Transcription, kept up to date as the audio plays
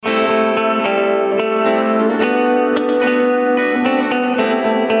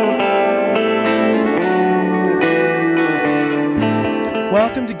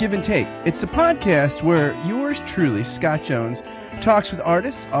Give and Take. It's the podcast where yours truly, Scott Jones, talks with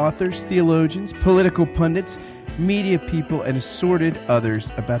artists, authors, theologians, political pundits, media people, and assorted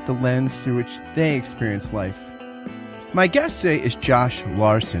others about the lens through which they experience life. My guest today is Josh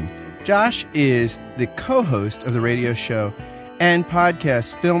Larsen. Josh is the co-host of the radio show and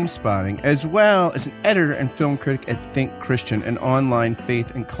podcast Film Spotting, as well as an editor and film critic at Think Christian, an online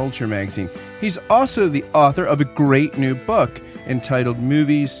faith and culture magazine. He's also the author of a great new book entitled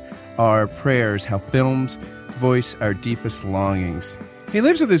Movies Are Prayers, How Films Voice Our Deepest Longings. He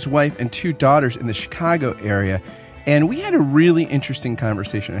lives with his wife and two daughters in the Chicago area, and we had a really interesting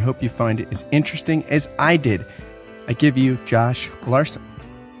conversation. I hope you find it as interesting as I did. I give you Josh Larsen.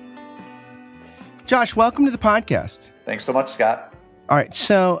 Josh, welcome to the podcast. Thanks so much, Scott. All right,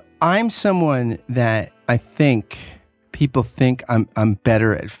 so I'm someone that I think people think I'm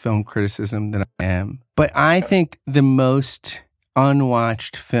better at film criticism than I am. But I think the most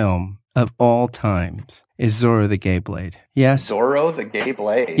unwatched film of all times is Zorro the Gay Blade. Yes? Zorro the Gay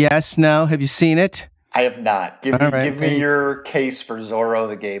Blade. Yes, no? Have you seen it? I have not. Give me your case for Zorro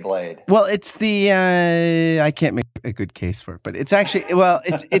the Gay Blade. Well, it's the I can't make a good case for it, but it's actually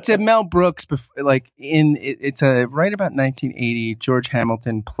it's a Mel Brooks it's a right about 1980. George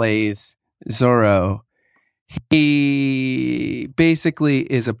Hamilton plays Zorro. He basically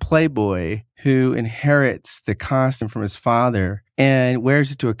is a playboy who inherits the costume from his father and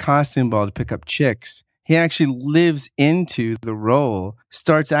wears it to a costume ball to pick up chicks. He actually lives into the role,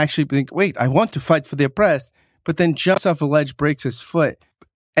 starts actually thinking, wait, I want to fight for the oppressed, but then jumps off a ledge, breaks his foot.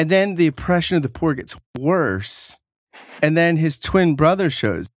 And then the oppression of the poor gets worse. And then his twin brother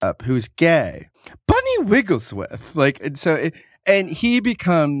shows up, who's gay. Bunny Wigglesworth. And he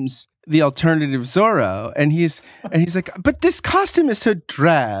becomes the alternative Zorro. And he's like, but this costume is so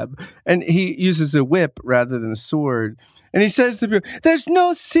drab. And he uses a whip rather than a sword. And he says to people, there's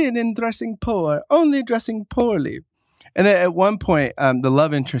no sin in dressing poor, only dressing poorly. And then at one point, the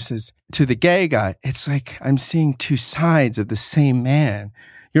love interest is to the gay guy. It's like, I'm seeing two sides of the same man.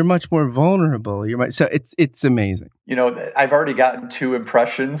 You're much more vulnerable. So it's amazing. You know, I've already gotten 2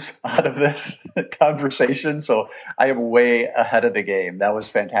 impressions out of this conversation, so I am way ahead of the game. That was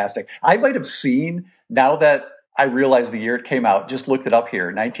fantastic. I might have seen, now that I realize the year it came out, just looked it up here,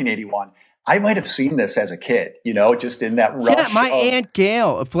 1981. I might have seen this as a kid, just in that rush. Yeah, my Aunt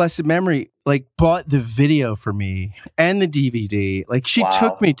Gail of blessed memory, bought the video for me and the DVD. She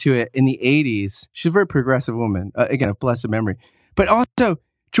took me to it in the 80s. She's a very progressive woman, again, of blessed memory. But also,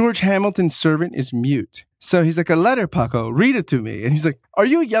 George Hamilton's servant is mute. So he's like, a letter, Paco, read it to me. And he's like, are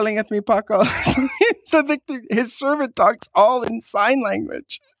you yelling at me, Paco? So his servant talks all in sign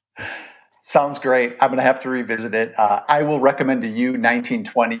language. Sounds great. I'm going to have to revisit it. I will recommend to you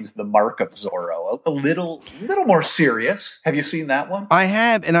 1920s The Mark of Zorro. A little more serious. Have you seen that one? I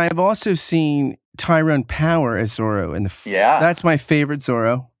have, and I've also seen Tyrone Power as Zorro. That's my favorite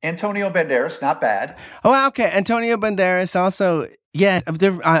Zorro. Antonio Banderas, not bad. Oh, okay. Antonio Banderas also. Yeah,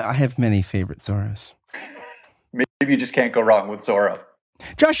 I have many favorite Zorros. Maybe you just can't go wrong with Zorro.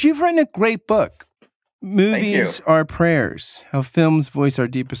 Josh, you've written a great book. Movies Are Prayers, How Films Voice Our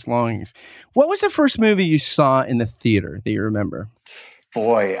Deepest Longings. What was the first movie you saw in the theater that you remember?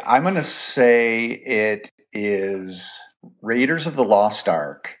 Boy, I'm going to say it is Raiders of the Lost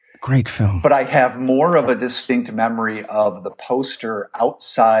Ark. Great film. But I have more of a distinct memory of the poster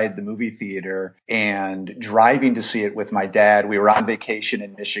outside the movie theater and driving to see it with my dad. We were on vacation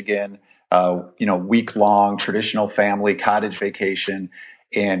in Michigan, week-long traditional family cottage vacation.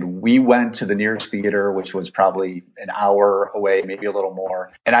 And we went to the nearest theater, which was probably an hour away, maybe a little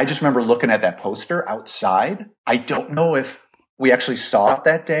more. And I just remember looking at that poster outside. I don't know if we actually saw it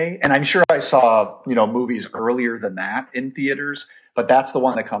that day. And I'm sure I saw, movies earlier than that in theaters. But that's the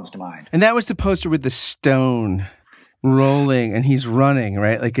one that comes to mind. And that was the poster with the stone rolling and he's running,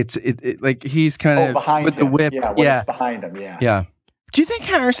 right? He's kind of behind with him. The whip. Yeah, behind him, yeah. Yeah. Do you think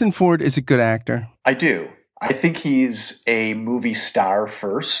Harrison Ford is a good actor? I do. I think he's a movie star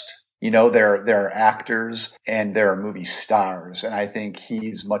first. There are actors and there are movie stars. And I think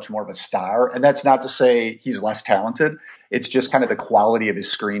he's much more of a star. And that's not to say he's less talented. It's just kind of the quality of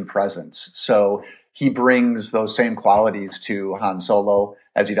his screen presence. So he brings those same qualities to Han Solo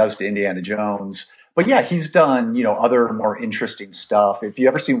as he does to Indiana Jones. But yeah, he's done, other more interesting stuff. If you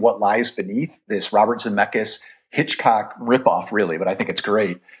ever see What Lies Beneath, this Robert Zemeckis Hitchcock ripoff, really, but I think it's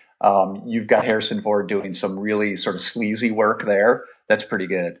great. You've got Harrison Ford doing some really sort of sleazy work there. That's pretty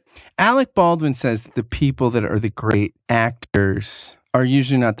good. Alec Baldwin says that the people that are the great actors are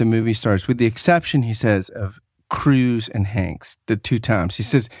usually not the movie stars, with the exception, he says, of Cruise and Hanks, the 2 times. He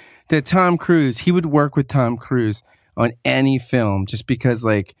says that Tom Cruise, he would work with Tom Cruise on any film just because,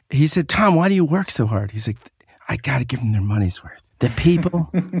 like, he said, Tom, why do you work so hard? He's like, I got to give them their money's worth. The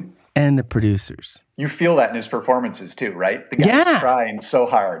people and the producers. You feel that in his performances too, right? The guy's trying so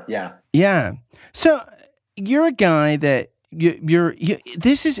hard. Yeah. Yeah. So you're a guy that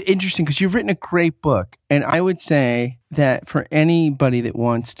this is interesting because you've written a great book. And I would say that for anybody that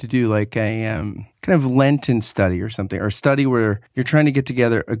wants to do like a kind of Lenten study or something, or a study where you're trying to get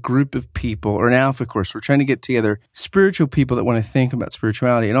together a group of people, or an Alpha course, we're trying to get together spiritual people that want to think about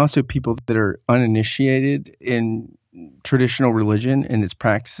spirituality, and also people that are uninitiated in traditional religion and its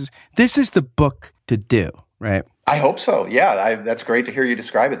practices. This is the book to do, right? I hope so. Yeah, that's great to hear you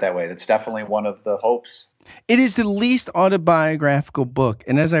describe it that way. That's definitely one of the hopes. It is the least autobiographical book.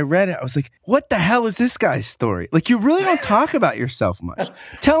 And as I read it, I was like, what the hell is this guy's story? Like, you really don't talk about yourself much.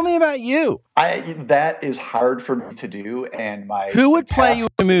 Tell me about you. That is hard for me to do. And who would play you in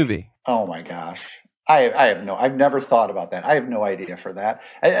the movie? Oh my gosh. I've never thought about that. I have no idea for that.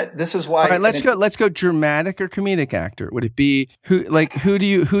 This is why. All right, let's go dramatic or comedic actor. Would it be who do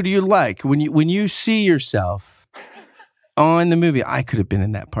you like when you see yourself on the movie? I could have been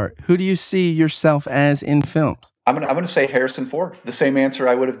in that part. Who do you see yourself as in films? I'm gonna say Harrison Ford. The same answer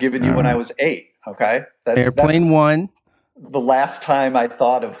I would have given you when I was 8. Okay, Airplane 1. The last time I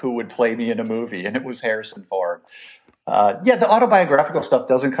thought of who would play me in a movie, and it was Harrison Ford. The autobiographical stuff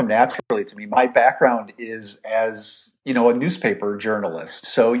doesn't come naturally to me. My background is as, a newspaper journalist.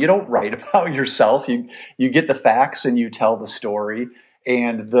 So you don't write about yourself. You get the facts and you tell the story.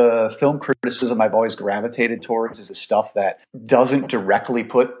 And the film criticism I've always gravitated towards is the stuff that doesn't directly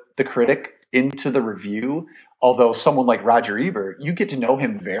put the critic into the review. Although someone like Roger Ebert, you get to know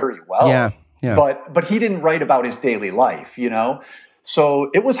him very well. Yeah. But he didn't write about his daily life, So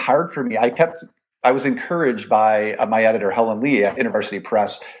it was hard for me. I was encouraged by my editor, Helen Lee at University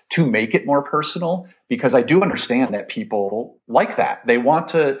Press, to make it more personal, because I do understand that people like that. They want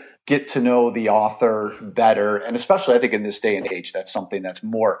to get to know the author better. And especially, I think in this day and age, that's something that's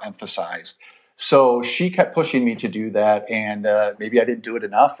more emphasized. So she kept pushing me to do that. And maybe I didn't do it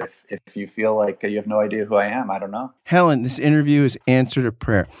enough. If you feel like you have no idea who I am, I don't know. Helen, this interview is answered a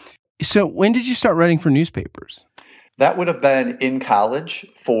prayer. So when did you start writing for newspapers? That would have been in college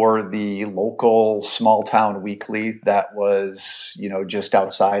for the local small town weekly that was, just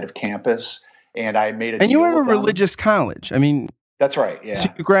outside of campus. And I made a And you were at a religious college. I mean, that's right. Yeah. So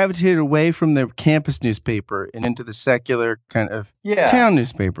you gravitated away from the campus newspaper and into the secular kind of town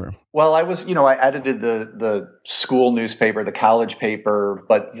newspaper. Well, I was, I edited the school newspaper, the college paper,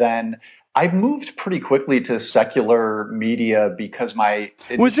 but then I moved pretty quickly to secular media because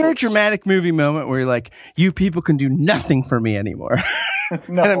Was there a dramatic movie moment where you're like, you people can do nothing for me anymore?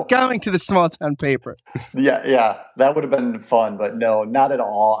 No. And I'm going to the small town paper. Yeah. That would have been fun, but no, not at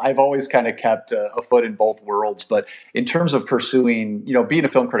all. I've always kind of kept a foot in both worlds. But in terms of pursuing, being a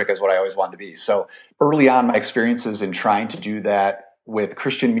film critic is what I always wanted to be. So early on, my experiences in trying to do that with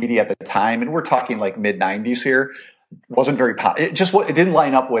Christian media at the time, and we're talking like mid-90s here, wasn't very it didn't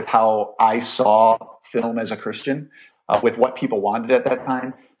line up with how I saw film as a Christian, with what people wanted at that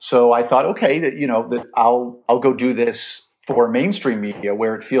time. So I thought, okay, that I'll go do this for mainstream media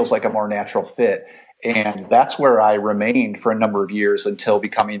where it feels like a more natural fit. And that's where I remained for a number of years until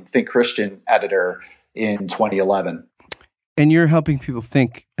becoming Think Christian editor in 2011. And you're helping people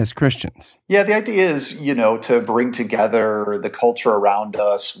think as Christians. Yeah, the idea is, to bring together the culture around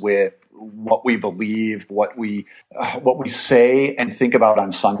us with what we believe, what we say and think about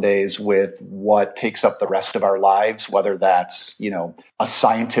on Sundays with what takes up the rest of our lives, whether that's, a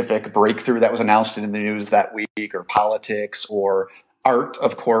scientific breakthrough that was announced in the news that week, or politics, or art,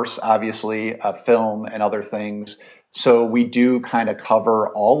 of course, obviously, film and other things. So we do kind of cover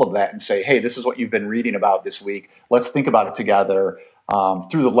all of that and say, hey, this is what you've been reading about this week. Let's think about it together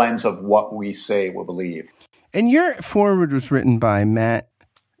through the lens of what we say we believe. And your foreword was written by Matt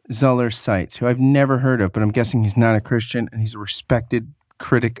Zoller Seitz, who I've never heard of, but I'm guessing he's not a Christian and he's a respected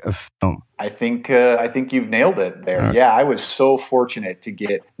critic of film. I think you've nailed it there. Right. Yeah, I was so fortunate to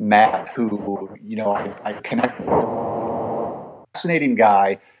get Matt, who, I connected with. Fascinating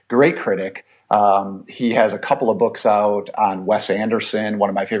guy, great critic. He has a couple of books out on Wes Anderson, one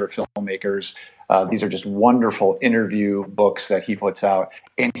of my favorite filmmakers. These are just wonderful interview books that he puts out.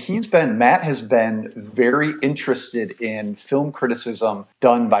 And Matt has been very interested in film criticism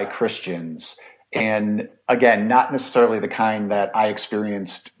done by Christians. And again, not necessarily the kind that I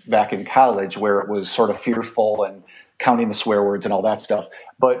experienced back in college, where it was sort of fearful and counting the swear words and all that stuff,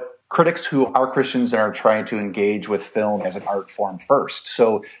 but critics who are Christians and are trying to engage with film as an art form first.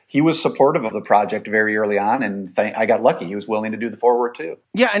 So he was supportive of the project very early on, and I got lucky. He was willing to do the foreword too.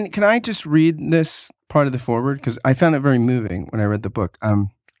 Yeah, and can I just read this part of the foreword because I found it very moving when I read the book.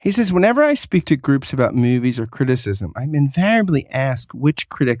 He says, whenever I speak to groups about movies or criticism, I'm invariably asked which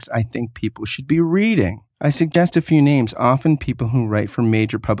critics I think people should be reading. I suggest a few names, often people who write for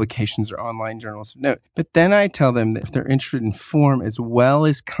major publications or online journals of note. But then I tell them that if they're interested in form as well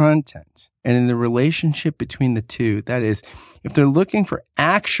as content and in the relationship between the two, that is, if they're looking for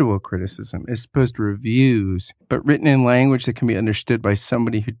actual criticism as opposed to reviews, but written in language that can be understood by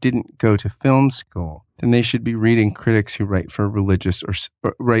somebody who didn't go to film school, then they should be reading critics who write for a religious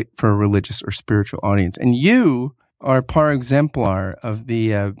or spiritual audience. And you are par exemplar of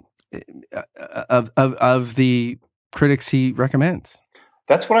the of the critics he recommends.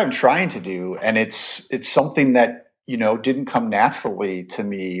 That's what I'm trying to do, and it's something that didn't come naturally to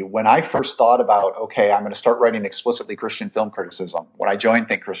me when I first thought about, okay, I'm going to start writing explicitly Christian film criticism. When I joined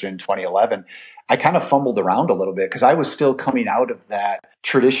Think Christian in 2011, I kind of fumbled around a little bit because I was still coming out of that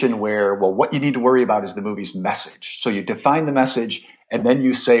tradition where, well, what you need to worry about is the movie's message. So you define the message, and then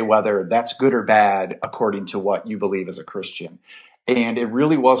you say whether that's good or bad according to what you believe as a Christian. And it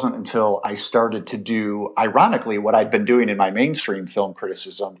really wasn't until I started to do, ironically, what I'd been doing in my mainstream film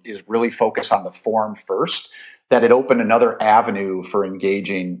criticism is really focus on the form first, that it opened another avenue for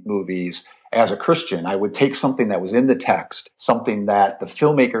engaging movies as a Christian. I would take something that was in the text, something that the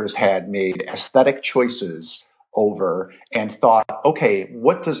filmmakers had made aesthetic choices over, and thought, okay,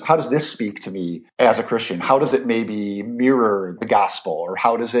 how does this speak to me as a Christian? How does it maybe mirror the gospel, or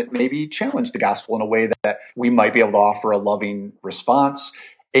how does it maybe challenge the gospel in a way that we might be able to offer a loving response?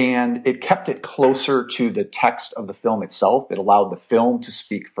 And it kept it closer to the text of the film itself. It allowed the film to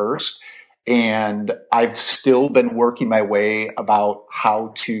speak first. And I've still been working my way about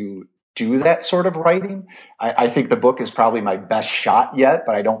how to do that sort of writing. I think the book is probably my best shot yet,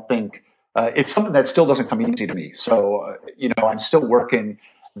 but I don't think it's something that still doesn't come easy to me. So, I'm still working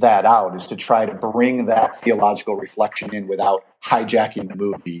that out, is to try to bring that theological reflection in without hijacking the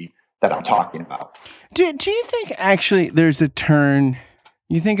movie that I'm talking about. Do you think actually there's a turn?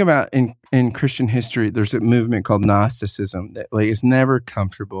 You think about in Christian history, there's a movement called Gnosticism that is never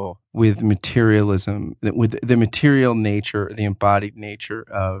comfortable with materialism, with the material nature, the embodied nature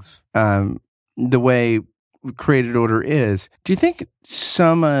of the way created order is. Do you think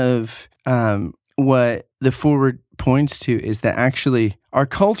some of what the forward points to is that actually our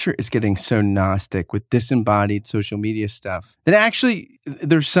culture is getting so Gnostic with disembodied social media stuff that actually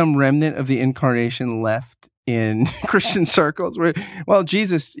there's some remnant of the incarnation left in Christian circles where, well,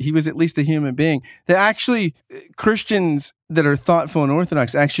 Jesus, he was at least a human being. That actually Christians that are thoughtful and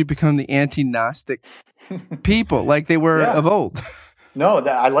orthodox actually become the anti-Gnostic people like they were of old. No,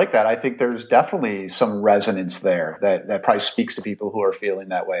 I like that. I think there's definitely some resonance there that probably speaks to people who are feeling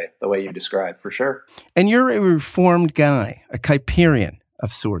that way, the way you described, for sure. And you're a reformed guy, a Kuyperian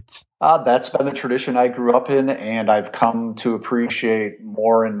of sorts. That's been the tradition I grew up in, and I've come to appreciate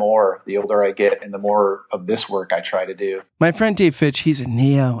more and more the older I get and the more of this work I try to do. My friend Dave Fitch, he's a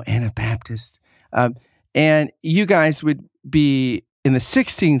neo-Anabaptist. And you guys would be in the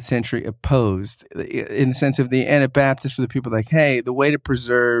 16th century opposed in the sense of the Anabaptists were the people like, hey, the way to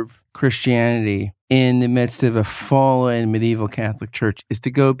preserve Christianity in the midst of a fallen medieval Catholic Church is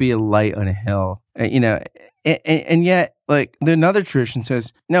to go be a light on a hill, and yet like another tradition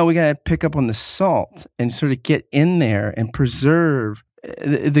says, no, we got to pick up on the salt and sort of get in there and preserve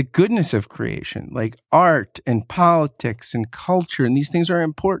the goodness of creation, like art and politics and culture, and these things are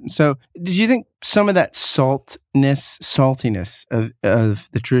important. So did you think some of that saltiness of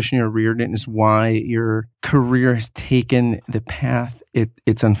the tradition you're reared in is why your career has taken the path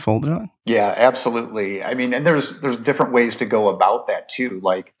it's unfolded on? Yeah, absolutely. I mean, and there's different ways to go about that too.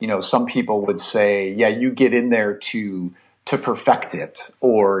 Like, some people would say, yeah, you get in there to perfect it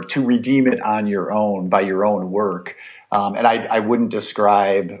or to redeem it on your own by your own work. And I wouldn't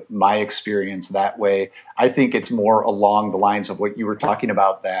describe my experience that way. I think it's more along the lines of what you were talking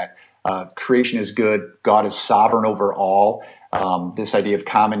about, that creation is good, God is sovereign over all. This idea of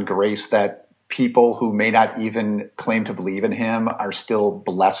common grace, that people who may not even claim to believe in him are still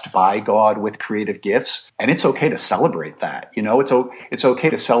blessed by God with creative gifts. And it's okay to celebrate that. It's okay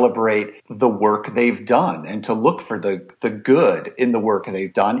to celebrate the work they've done and to look for the good in the work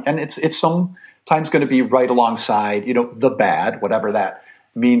they've done. And it's sometimes going to be right alongside, the bad, whatever that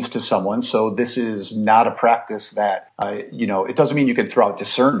means to someone. So this is not a practice that, it doesn't mean you can throw out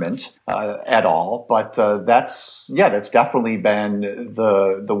discernment at all. But that's definitely been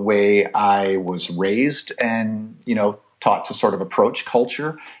the way I was raised and, taught to sort of approach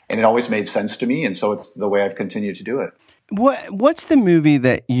culture. And it always made sense to me. And so it's the way I've continued to do it. What's the movie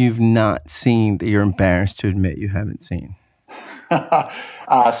that you've not seen that you're embarrassed to admit you haven't seen?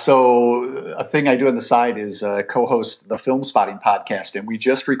 So a thing I do on the side is co-host the Film Spotting podcast, and we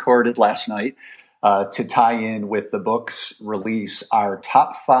just recorded last night to tie in with the book's release our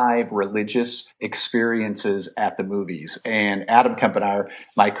top 5 religious experiences at the movies. And Adam Kempenaar,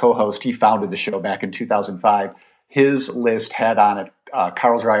 my co-host, he founded the show back in 2005. His list had on it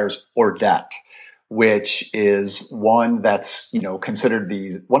Carl Dreyer's Ordette, which is one that's considered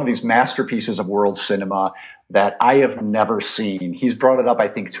one of these masterpieces of world cinema that I have never seen. He's brought it up, I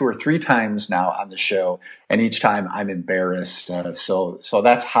think, 2 or 3 times now on the show, and each time I'm embarrassed. So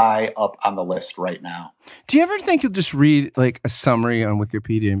that's high up on the list right now. Do you ever think you'll just read like a summary on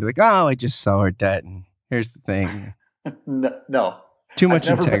Wikipedia and be like, "Oh, I just saw Ordette, and here's the thing." No. Too much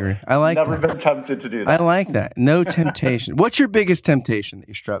integrity. I like that. Never been tempted to do that. I like that. No temptation. What's your biggest temptation that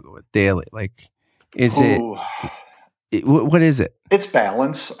you struggle with daily? Like, is it what is it? It's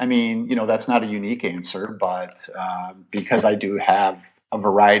balance. I mean, that's not a unique answer, but because I do have a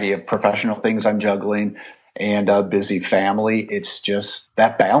variety of professional things I'm juggling and a busy family, it's just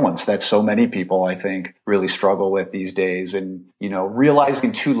that balance that so many people, I think, really struggle with these days. And,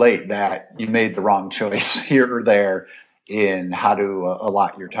 realizing too late that you made the wrong choice here or there in how to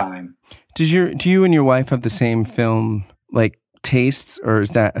allot your time. Do you and your wife have the same film tastes, or is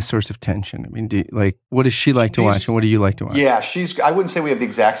that a source of tension? I mean, what does she like to watch, and what do you like to watch? Yeah, I wouldn't say we have the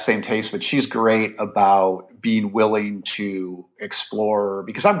exact same taste, but she's great about being willing to explore,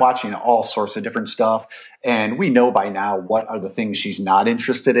 because I'm watching all sorts of different stuff, and we know by now what are the things she's not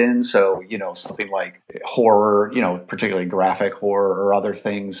interested in. So, something like horror, particularly graphic horror or other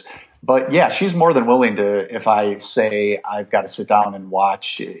things. But yeah, she's more than willing to, if I say I've got to sit down and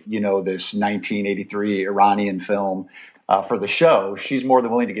watch, this 1983 Iranian film for the show, she's more than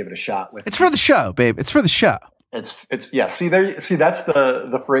willing to give it a shot. It's for the show, babe. It's for the show. It's yeah. See, that's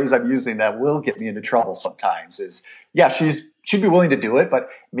the phrase I'm using that will get me into trouble sometimes. Is yeah, she'd be willing to do it, but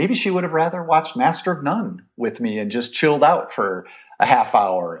maybe she would have rather watched Master of None with me and just chilled out for a half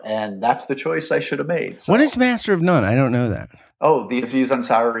hour, and that's the choice I should have made. So. What is Master of None? I don't know that. Oh, the Aziz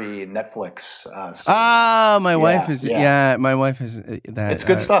Ansari Netflix. My wife is that. It's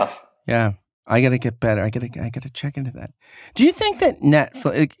good stuff. Yeah. I gotta get better. I gotta check into that. Do you think that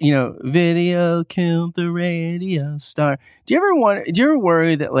Netflix, video killed the radio star? Do you ever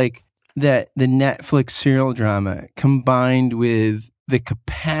worry that that the Netflix serial drama combined with the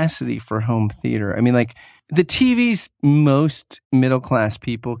capacity for home theater? I mean, the TVs most middle class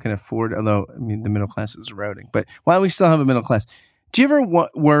people can afford, although I mean the middle class is eroding. But while we still have a middle class, do you ever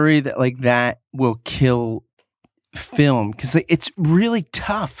worry that that will kill film, because it's really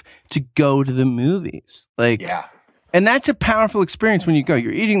tough to go to the movies, yeah, and that's a powerful experience when you go.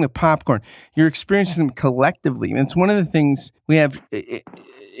 You're eating the popcorn, you're experiencing them collectively, and it's one of the things we have,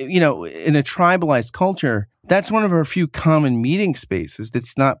 in a tribalized culture. That's one of our few common meeting spaces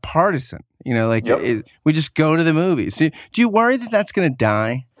that's not partisan. We just go to the movies. Do you worry that that's going to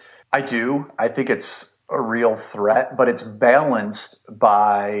die? I do. I think it's a real threat, but it's balanced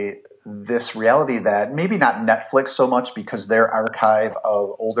by this reality that maybe not Netflix so much, because their archive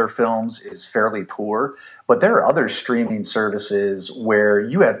of older films is fairly poor, but there are other streaming services where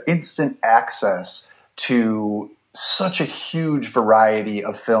you have instant access to such a huge variety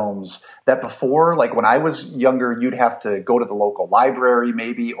of films that before, when I was younger, you'd have to go to the local library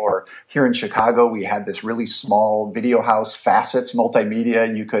maybe, or here in Chicago, we had this really small video house, Facets Multimedia,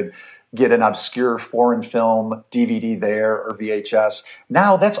 and you could get an obscure foreign film DVD there or VHS.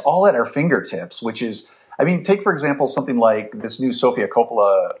 Now that's all at our fingertips, which is, take, for example, something like this new Sofia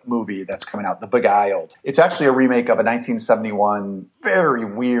Coppola movie that's coming out, The Beguiled. It's actually a remake of a 1971 very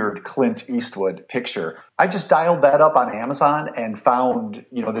weird Clint Eastwood picture. I just dialed that up on Amazon and found,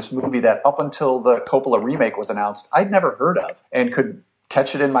 this movie that up until the Coppola remake was announced, I'd never heard of and could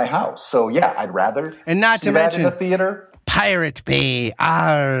catch it in my house. So yeah, I'd rather and not to mention in the theater. Pirate Bay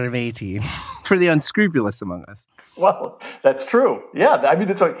R80 for the unscrupulous among us. Well, that's true. Yeah,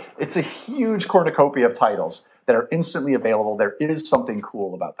 it's a huge cornucopia of titles that are instantly available. There is something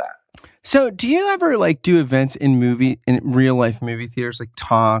cool about that. So, do you ever do events in real life movie theaters, like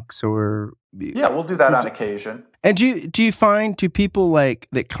talks or? Yeah, we'll do that on occasion. And do you find people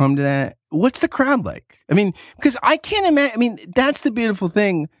that come to that? What's the crowd like? I mean, because I can't imagine. That's the beautiful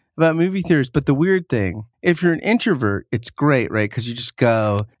thing about movie theaters, but the weird thing, if you're an introvert, it's great, right? Because you just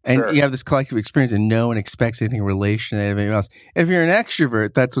go and you have this collective experience and no one expects anything in relation to anything else. If you're an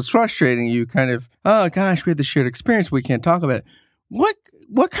extrovert, that's what's frustrating. You kind of, oh gosh, we had this shared experience, we can't talk about it.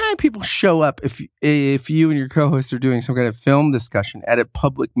 What kind of people show up if you and your co-hosts are doing some kind of film discussion at a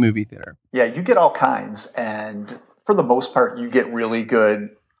public movie theater? Yeah, you get all kinds, and for the most part, you get really good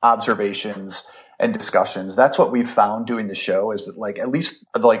observations and discussions. That's what we've found doing the show is that, like, at least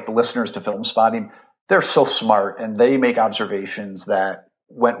like the listeners to Film Spotting, they're so smart and they make observations that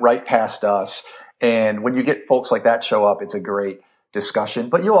went right past us. And when you get folks like that show up, it's a great discussion.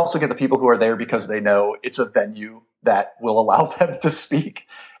 But you'll also get the people who are there because they know it's a venue that will allow them to speak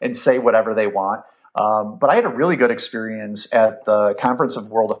and say whatever they want. But I had a really good experience at the Conference of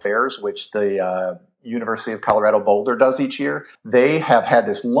World Affairs, which the University of Colorado Boulder does each year. They have had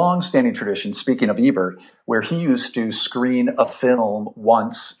this long-standing tradition, speaking of Ebert, where he used to screen a film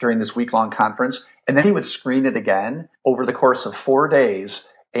once during this week-long conference, and then he would screen it again over the course of 4 days.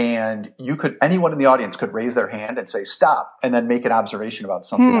 And anyone in the audience could raise their hand and say, stop, and then make an observation about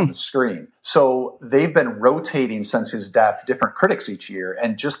something on the screen. So they've been rotating since his death, different critics each year.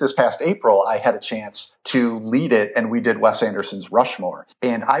 And just this past April, I had a chance to lead it, and we did Wes Anderson's Rushmore.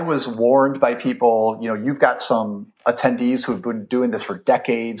 And I was warned by people, you've got some attendees who've been doing this for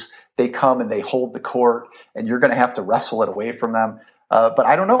decades. They come and they hold the court, and you're going to have to wrestle it away from them. But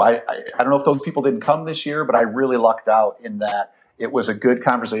I don't know. I don't know if those people didn't come this year, but I really lucked out in that it was a good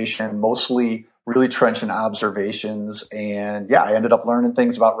conversation, mostly really trenchant observations. And yeah, I ended up learning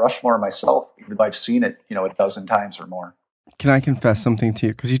things about Rushmore myself, even though I've seen it, a dozen times or more. Can I confess something to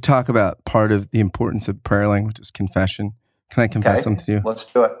you? Because you talk about part of the importance of prayer language is confession. Can I confess something to you? Let's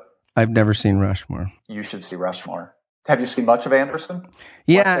do it. I've never seen Rushmore. You should see Rushmore. Have you seen much of Anderson?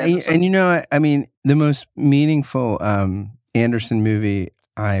 Yeah. And the most meaningful Anderson movie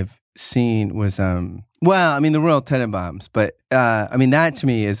I've seen was the Royal Tenenbaums, but that to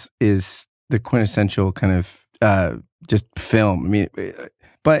me is the quintessential kind of just film.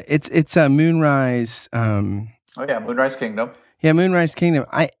 But it's Moonrise. Moonrise Kingdom. Yeah, Moonrise Kingdom.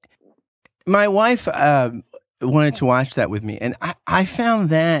 My wife wanted to watch that with me, and I found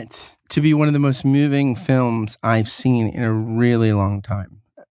that to be one of the most moving films I've seen in a really long time.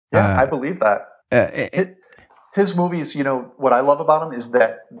 Yeah, I believe that. His movies, what I love about them is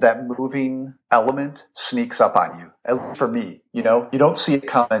that moving element sneaks up on you, at least for me. You don't see it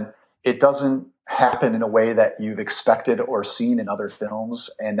coming. It doesn't happen in a way that you've expected or seen in other films.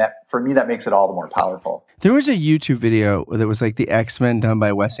 And that, for me, that makes it all the more powerful. There was a YouTube video that was like the X-Men done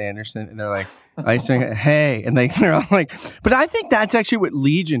by Wes Anderson. And they're like, I sing, hey, and they're all like, but I think that's actually what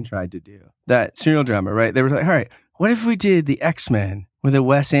Legion tried to do, that serial drama, right? They were like, all right, what if we did the X-Men with a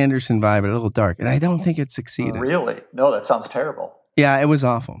Wes Anderson vibe, a little dark? And I don't think it succeeded. Really? No, that sounds terrible. Yeah, it was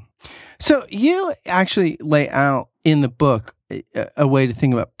awful. So you actually lay out in the book a way to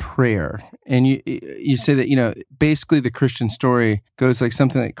think about prayer. And you say that, basically the Christian story goes like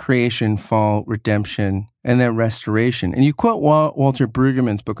something like creation, fall, redemption, and then restoration. And you quote Walter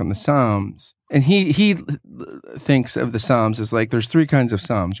Brueggemann's book on the Psalms. And he thinks of the Psalms as like, there's 3 kinds of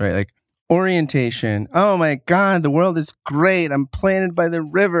Psalms, right? Like, orientation. Oh my God, the world is great. I'm planted by the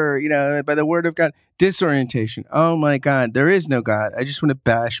river, by the word of God. Disorientation. Oh my God, there is no God. I just want to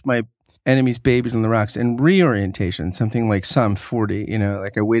bash my enemy's babies on the rocks. And reorientation, something like Psalm 40,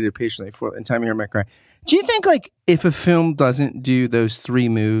 like I waited patiently for in time to hear my cry. Do you think like if a film doesn't do those 3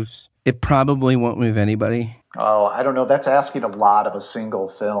 moves, it probably won't move anybody? Oh, I don't know. That's asking a lot of a single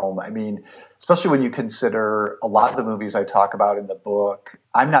film. Especially when you consider a lot of the movies I talk about in the book,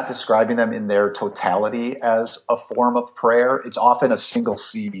 I'm not describing them in their totality as a form of prayer. It's often a single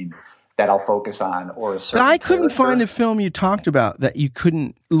scene that I'll focus on, or a certain But I couldn't character. find a film you talked about that you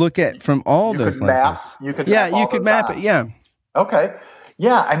couldn't look at from all those lenses. You could map it. Yeah. Okay.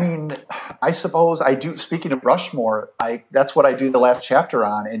 Yeah. I suppose I do. Speaking of Rushmore, that's what I do the last chapter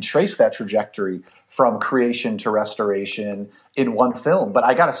on, and trace that trajectory from creation to restoration in one film. But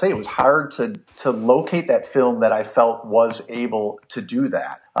I got to say, it was hard to locate that film that I felt was able to do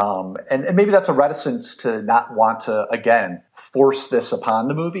that. And maybe that's a reticence to not want to, again, force this upon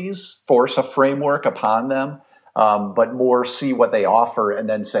the movies, force a framework upon them, but more see what they offer and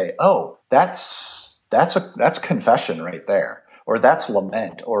then say, oh, that's confession right there, or that's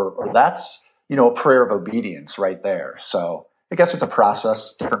lament, or that's, a prayer of obedience right there. So I guess it's a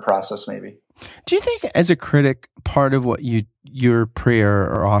different process maybe. Do you think as a critic, part of what your prayer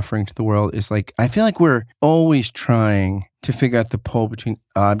or offering to the world is like, I feel like we're always trying to figure out the pull between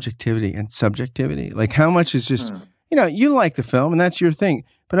objectivity and subjectivity. Like how much is just, you like the film and that's your thing,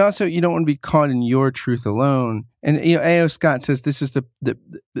 but also you don't want to be caught in your truth alone. And, A.O. Scott says this is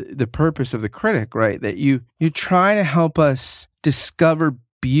the purpose of the critic, right? That you try to help us discover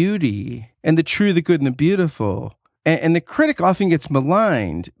beauty and the true, the good, and the beautiful. And the critic often gets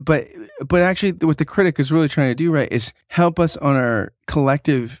maligned, but actually what the critic is really trying to do, right, is help us on our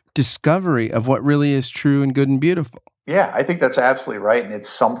collective discovery of what really is true and good and beautiful. Yeah, I think that's absolutely right. And it's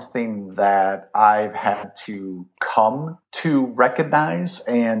something that I've had to come to recognize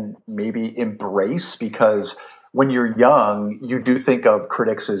and maybe embrace because when you're young, you do think of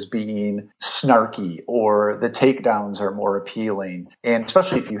critics as being snarky or the takedowns are more appealing. And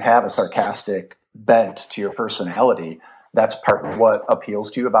especially if you have a sarcastic bent to your personality, that's part of what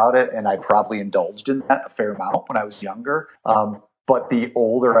appeals to you about it. And I probably indulged in that a fair amount when I was younger. But the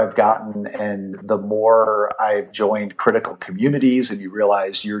older I've gotten and the more I've joined critical communities and you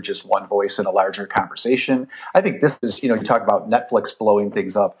realize you're just one voice in a larger conversation, I think this is, you talk about Netflix blowing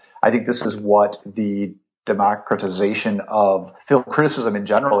things up. I think this is what the democratization of film criticism in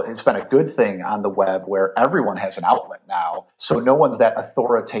general, it's been a good thing on the web where everyone has an outlet now. So no one's that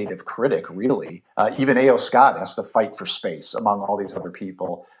authoritative critic, really. Even A.O. Scott has to fight for space among all these other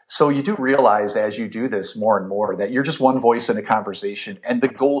people. So you do realize as you do this more and more that you're just one voice in a conversation, and the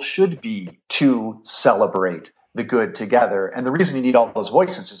goal should be to celebrate the good together. And the reason you need all those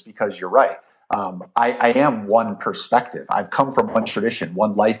voices is because you're right. I am one perspective. I've come from one tradition,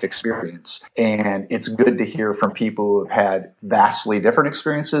 one life experience, and it's good to hear from people who have had vastly different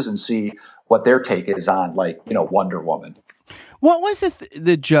experiences and see what their take is on, like, Wonder Woman. What was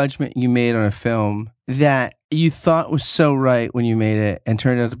the judgment you made on a film that you thought was so right when you made it and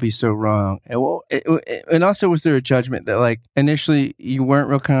turned out to be so wrong? And also, was there a judgment that, like, initially you weren't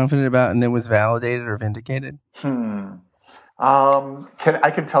real confident about and then was validated or vindicated?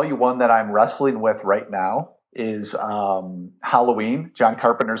 I can tell you one that I'm wrestling with right now is Halloween, John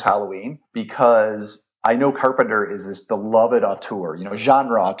Carpenter's Halloween, because I know Carpenter is this beloved auteur,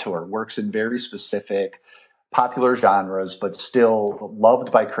 genre auteur, works in very specific popular genres, but still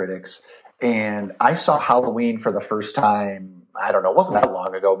loved by critics. And I saw Halloween for the first time, I don't know, it wasn't that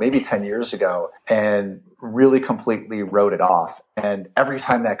long ago, maybe 10 years ago, and really completely wrote it off. And every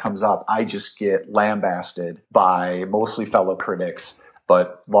time that comes up, I just get lambasted by mostly fellow critics,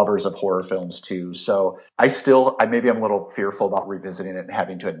 but lovers of horror films too. So maybe I'm a little fearful about revisiting it and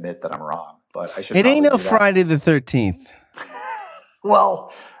having to admit that I'm wrong, but I should. It ain't no Friday the 13th.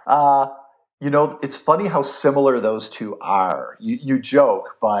 Well, it's funny how similar those two are. You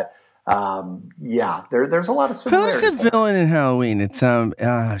joke, but there's a lot of similarities. Who's the villain in Halloween? It's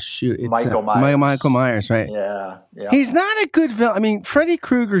it's Michael Myers. Michael Myers, right? Yeah. He's not a good villain. I mean, Freddy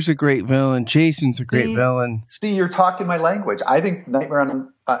Krueger's a great villain. Jason's a great villain. See, you're talking my language. I think Nightmare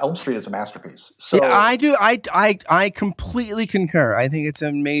on Elm Street is a masterpiece. So yeah, I do. I completely concur. I think it's an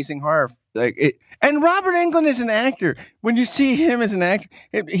amazing horror. And Robert Englund is an actor. When you see him as an actor,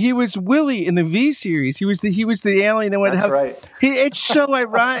 he was Willie in the V series. He was the alien that went. That's right. It's so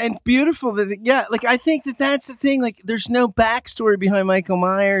ironic and beautiful I think that's the thing. Like, there's no backstory behind Michael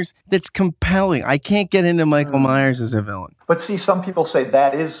Myers that's compelling. I can't get into Michael Myers as a villain. But see, some people say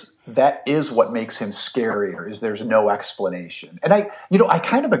that is what makes him scarier, is there's no explanation. And I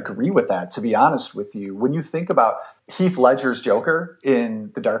kind of agree with that, to be honest with you. When you think about Heath Ledger's Joker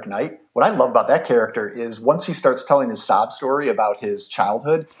in The Dark Knight, what I love about that character is once he starts telling his sob story about his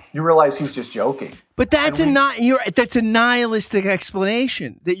childhood, you realize he's just joking. But that's a nihilistic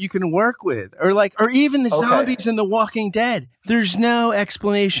explanation that you can work with, or even the zombies in The Walking Dead. There's no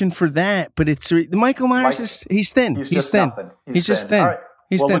explanation for that. But it's Michael Myers. He's thin. He's thin. He's just thin. All right.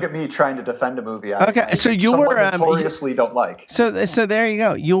 Look at me trying to defend a movie. So you're notoriously don't like. So there you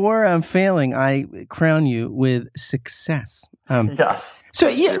go. You're failing. I crown you with success. Yes. So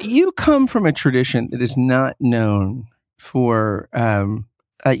you come from a tradition that is not known for.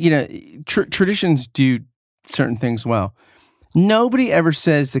 Traditions do certain things well. Nobody ever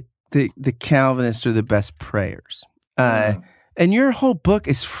says the Calvinists are the best prayers. And your whole book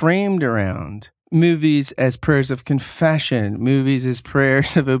is framed around movies as prayers of confession, movies as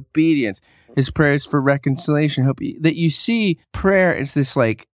prayers of obedience, as prayers for reconciliation, hope. That you see prayer as this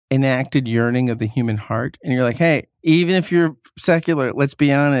like enacted yearning of the human heart. And you're like, hey, even if you're secular, let's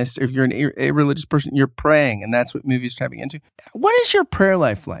be honest, if you're a religious person, you're praying. And that's what movies are tapping into. What is your prayer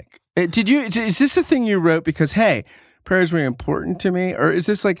life like? Is this a thing you wrote because, hey, prayer is very important to me? Or is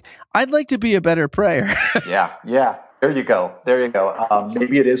this like, I'd like to be a better prayer? Yeah. There you go.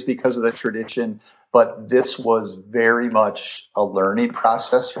 Maybe it is because of the tradition, but this was very much a learning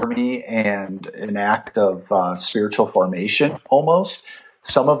process for me and an act of spiritual formation almost.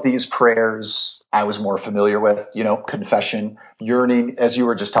 Some of these prayers I was more familiar with, confession, yearning, as you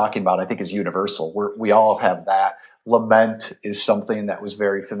were just talking about, I think is universal. We all have that. Lament is something that was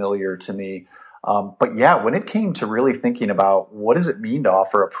very familiar to me. But yeah, when it came to really thinking about what does it mean to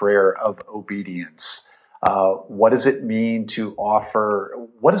offer a prayer of obedience, what does it mean to offer?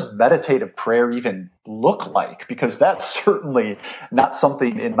 What does meditative prayer even look like? Because that's certainly not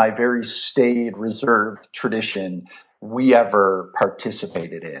something in my very staid, reserved tradition we ever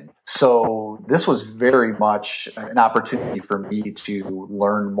participated in. So this was very much an opportunity for me to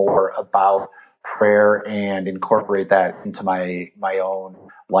learn more about prayer and incorporate that into my own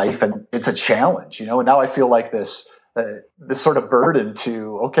life. And it's a challenge, you know, and now I feel like this sort of burden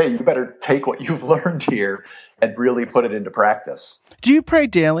to, okay, you better take what you've learned here and really put it into practice. Do you pray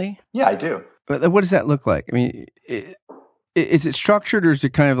daily? Yeah, I do. What does that look like? I mean, is it structured, or is it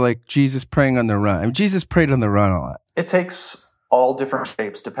kind of like Jesus praying on the run? I mean, Jesus prayed on the run a lot. It takes all different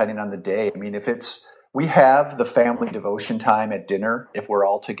shapes depending on the day. I mean, we have the family devotion time at dinner if we're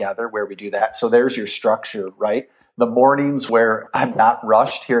all together where we do that. So there's your structure, right? The mornings where I'm not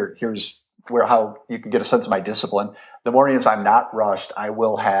rushed, here's where how you can get a sense of my discipline. The mornings I'm not rushed, I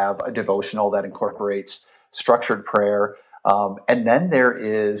will have a devotional that incorporates structured prayer. And then there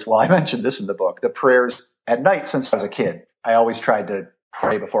is, well, I mentioned this in the book, the prayers at night since I was a kid. I always tried to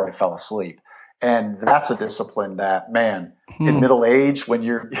pray before I fell asleep. And that's a discipline that, man, in middle age, when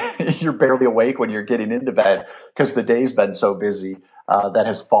you're barely awake, when you're getting into bed, because the day's been so busy, that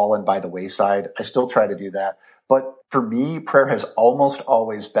has fallen by the wayside. I still try to do that. But for me, prayer has almost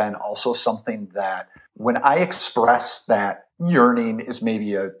always been also something that when I express that yearning is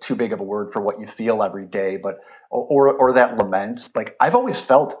maybe too big of a word for what you feel every day, but or that lament, like I've always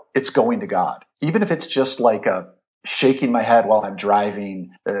felt it's going to God, even if it's just like a shaking my head while I'm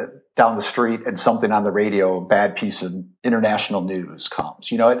driving down the street and something on the radio, a bad piece of international news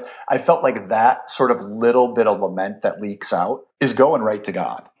comes. You know, I felt like that sort of little bit of lament that leaks out is going right to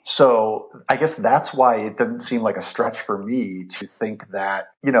God. So I guess that's why it doesn't seem like a stretch for me to think that,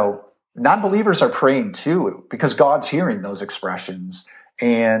 you know, non-believers are praying too, because God's hearing those expressions.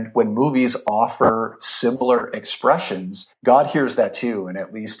 And when movies offer similar expressions, God hears that too, and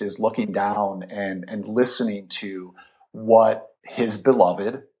at least is looking down and listening to what his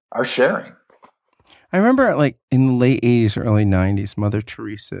beloved are sharing. I remember like in the late 80s or early 90s, Mother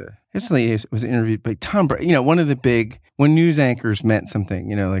Teresa, it's the late 80s, was interviewed by Tom Brady, you know, one of the big, when news anchors meant something,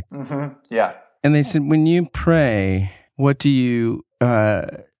 you know, like, yeah. And they said, when you pray, what do you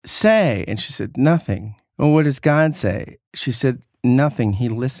say? And she said, nothing. Well, what does God say? She said, nothing. He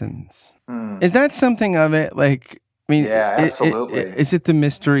listens. Is that something of it? Like, I mean, yeah, absolutely. Is it the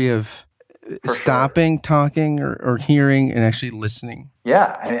mystery of stopping, talking, or hearing and actually listening?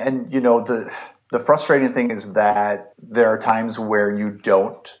 Yeah. And you know, the frustrating thing is that there are times where you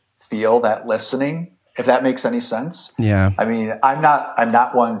don't feel that listening, if that makes any sense. Yeah. I mean, I'm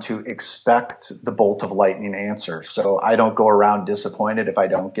not one to expect the bolt of lightning answer. So I don't go around disappointed if I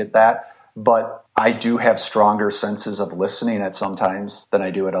don't get that. But I do have stronger senses of listening at some times than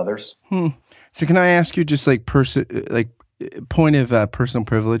I do at others. So can I ask you just like point of personal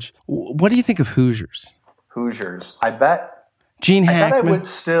privilege? What do you think of Hoosiers? Hoosiers. I bet Gene Hackman. I bet I would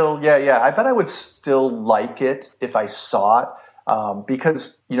still, I bet I would still like it if I saw it,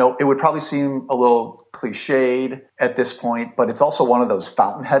 because, you know, it would probably seem a little cliched at this point, but it's also one of those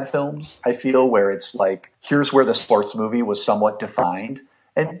fountainhead films, I feel, where it's like, here's where the sports movie was somewhat defined.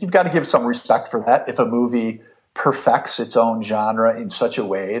 And you've got to give some respect for that. If a movie perfects its own genre in such a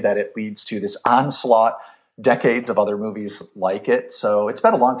way that it leads to this onslaught, decades of other movies like it. So it's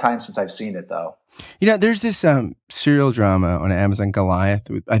been a long time since I've seen it, though. You know, there's this serial drama on Amazon, Goliath.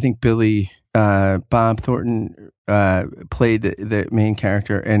 I think Bob Thornton played the main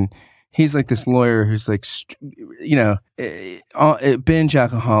character, and he's like this lawyer who's like, you know, a binge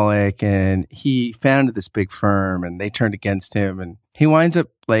alcoholic, and he founded this big firm, and they turned against him, and he winds up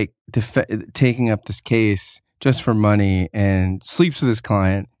like taking up this case just for money and sleeps with his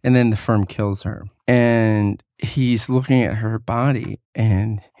client, and then the firm kills her. And he's looking at her body,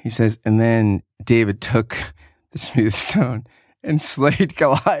 and he says, and then David took the smooth stone and slayed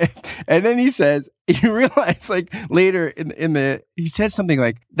Goliath. And then he says, you realize like later he says something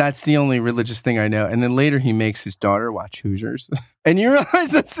like, that's the only religious thing I know. And then later he makes his daughter watch Hoosiers. And you realize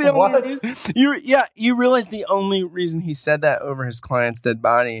that's the only reason. You realize the only reason he said that over his client's dead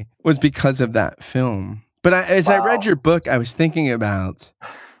body was because of that film. But as I read your book, I was thinking about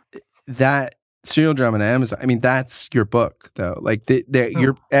that serial drama on Amazon. I mean, that's your book though. Like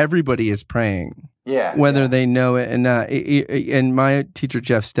everybody is praying. Yeah, whether they know it and not. And my teacher,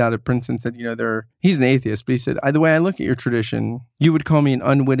 Jeff Stout at Princeton, said, you know, he's an atheist, but he said, the way I look at your tradition, you would call me an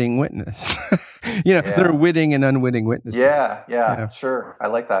unwitting witness. You know, there are witting and unwitting witnesses. Yeah, sure. I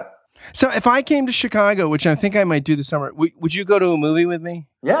like that. So if I came to Chicago, which I think I might do this summer, would you go to a movie with me?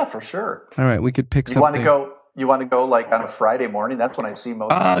 Yeah, for sure. All right, we could pick something. You want to go like on a Friday morning? That's when I see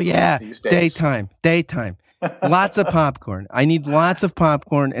most these days. Daytime. Lots of popcorn. I need lots of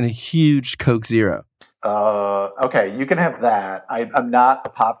popcorn and a huge Coke Zero. Okay, you can have that. I'm not a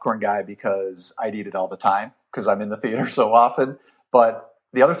popcorn guy because I'd eat it all the time. because I'm in the theater so often. But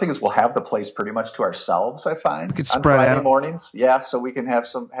the other thing is we'll have the place pretty much to ourselves, I find, We could on spread Friday out. mornings. Yeah, so we can have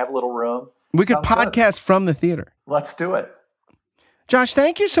a little room. We could Sounds good. podcast from the theater. Let's do it. Josh,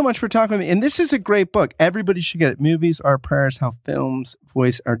 thank you so much for talking with me. And this is a great book. Everybody should get it. Movies Are Prayers, How Films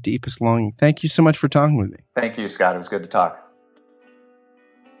Voice Our Deepest Longing. Thank you so much for talking with me. Thank you, Scott. It was good to talk.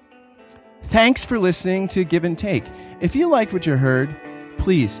 Thanks for listening to Give and Take. If you liked what you heard,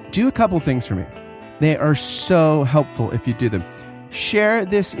 please do a couple things for me. They are so helpful if you do them. Share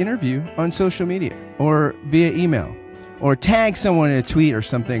this interview on social media or via email, or tag someone in a tweet or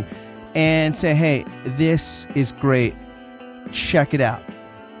something and say, hey, this is great. Check it out.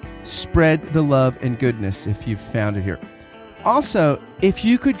 Spread the love and goodness if you've found it here. Also, if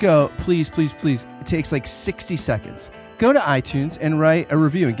you could go, please, it takes like 60 seconds. Go to iTunes and write a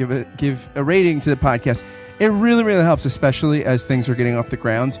review and give a rating to the podcast. It really, really helps, especially as things are getting off the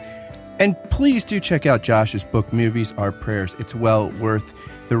ground. And please do check out Josh's book, Movies Are Prayers. It's well worth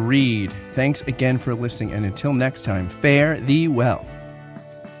the read. Thanks again for listening. And until next time, fare thee well.